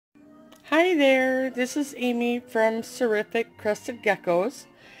Hi there, this is Amy from Terrific Crested Geckos.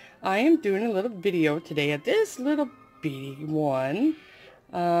 I am doing a little video today of this little bitty one.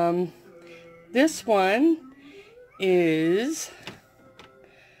 This one is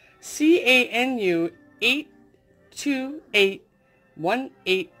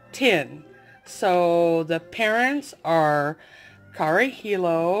CANU82818-10. So the parents are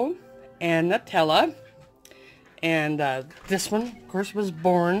Carahilo and Nutella. And this one, of course, was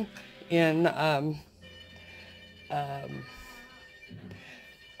born in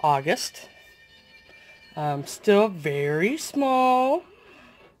August. Still very small,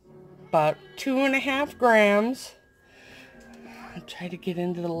 about 2.5 grams. I'll try to get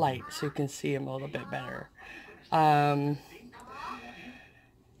into the light so you can see him a little bit better.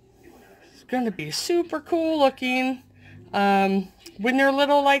 It's going to be super cool looking. When they're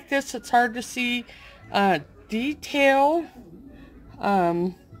little like this, it's hard to see detail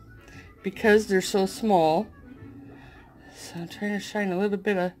because they're so small. So I'm trying to shine a little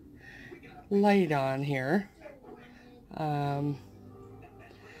bit of light on here. You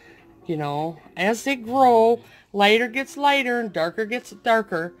know, as they grow, lighter gets lighter and darker gets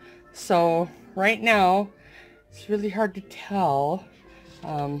darker. So right now it's really hard to tell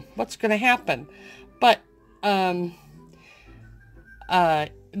what's going to happen. But the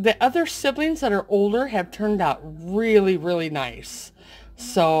other siblings that are older have turned out really, really nice.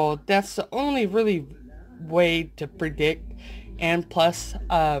 So that's the only really way to predict. And plus,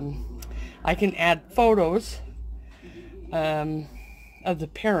 I can add photos of the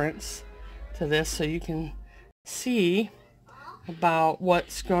parents to this so you can see about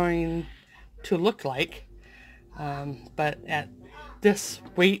what's going to look like. But at this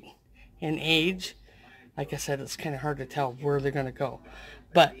weight and age, like I said, it's kind of hard to tell where they're going to go.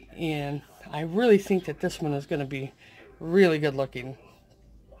 But I really think that this one is going to be really good looking.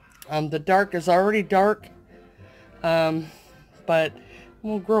 The dark is already dark, but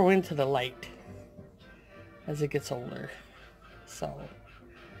will grow into the light as it gets older. So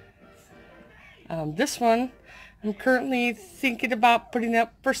this one I'm currently thinking about putting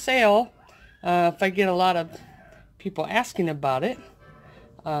up for sale if I get a lot of people asking about it.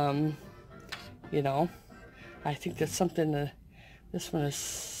 You know, I think that's something that this one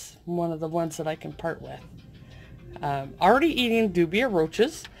is one of the ones that I can part with. Already eating dubia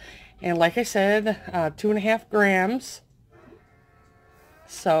roaches, and like I said, 2.5 grams.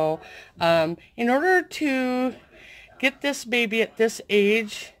 So in order to get this baby at this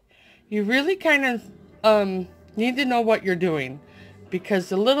age, you really kind of need to know what you're doing, because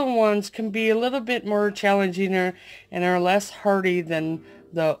the little ones can be a little bit more challenging and are less hardy than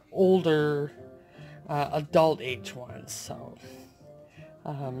the older adult age ones. So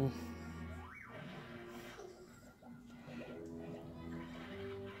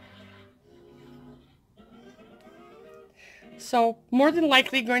so more than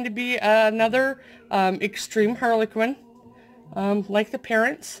likely going to be another extreme Harlequin, like the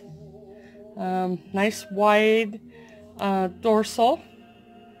parents. Nice wide dorsal.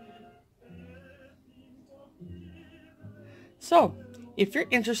 So if you're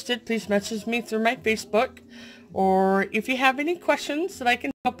interested, please message me through my Facebook, or if you have any questions that I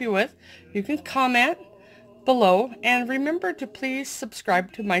can help you with, you can comment below. And remember to please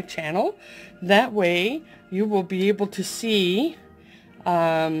subscribe to my channel. That way you will be able to see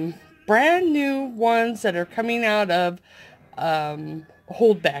brand new ones that are coming out of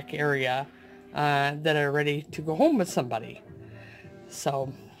holdback area that are ready to go home with somebody.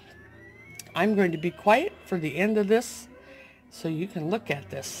 So I'm going to be quiet for the end of this so you can look at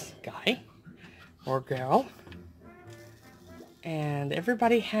this guy or girl. And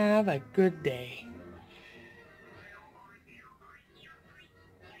everybody have a good day.